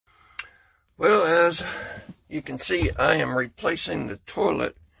Well, as you can see, I am replacing the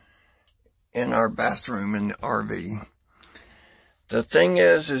toilet in our bathroom in the RV. The thing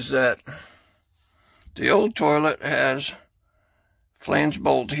is that the old toilet has flange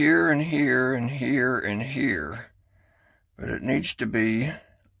bolt here and here and here and here, but it needs to be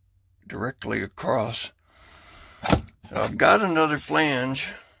directly across. So I've got another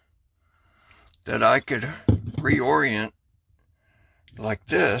flange that I could reorient like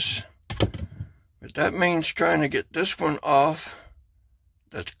this, but that means trying to get this one off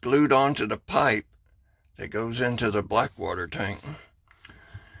that's glued onto the pipe that goes into the black water tank.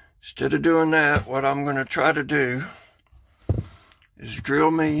 Instead of doing that, what I'm going to try to do is drill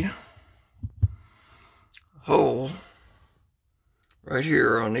me a hole right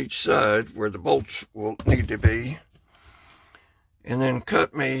here on each side where the bolts will need to be, and then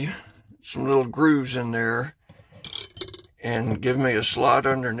cut me some little grooves in there and give me a slot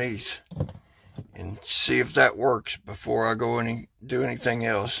underneath and see if that works before I go do anything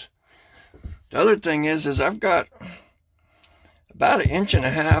else. The other thing is I've got about 1.5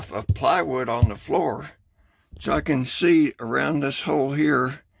 inches of plywood on the floor, so I can see around this hole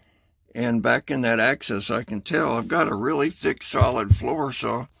here and back in that access. I can tell I've got a really thick solid floor,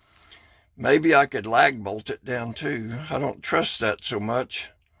 so maybe I could lag bolt it down too. I don't trust that so much.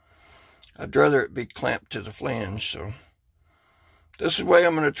 I'd rather it be clamped to the flange. So this is the way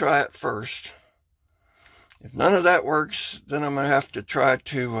I'm going to try it first. If none of that works, then I'm going to have to try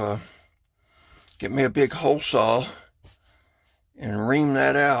to get me a big hole saw and ream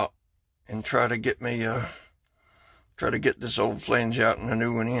that out and try to get me this old flange out and a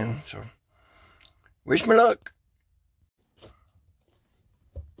new one in. So wish me luck.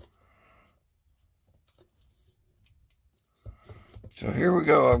 So here we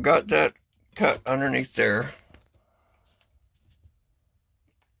go. I've got that cut underneath there.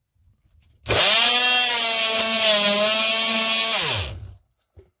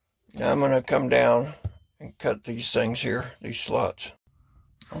 Now I'm going to come down and cut these things here, these slots.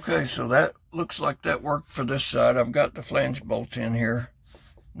 Okay, so that looks like that worked for this side. I've got the flange bolt in here.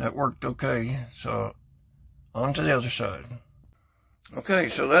 That worked okay. So on to the other side. Okay,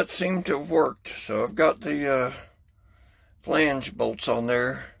 so that seemed to have worked. So I've got the flange bolts on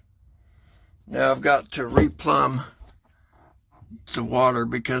there. Now I've got to replumb the water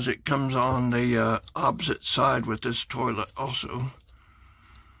because it comes on the opposite side with this toilet also.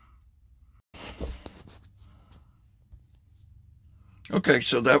 Okay,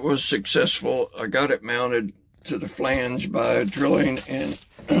 so that was successful. I got it mounted to the flange by drilling and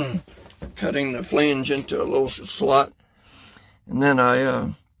cutting the flange into a little slot. And then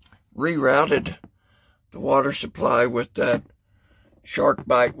I rerouted the water supply with that shark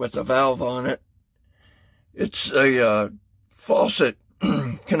bite with a valve on it. It's a faucet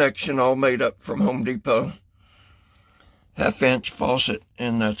connection all made up from Home Depot. 1/2 inch faucet,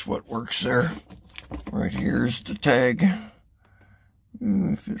 and that's what works there. Right here's the tag.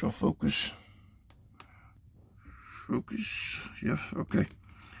 If it'll focus. Yes, okay.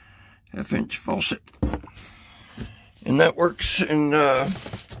 1/2 inch faucet. And that works in the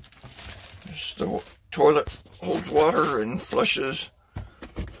toilet holds water and flushes.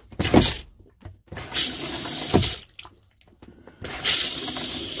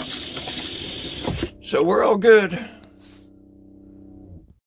 So we're all good.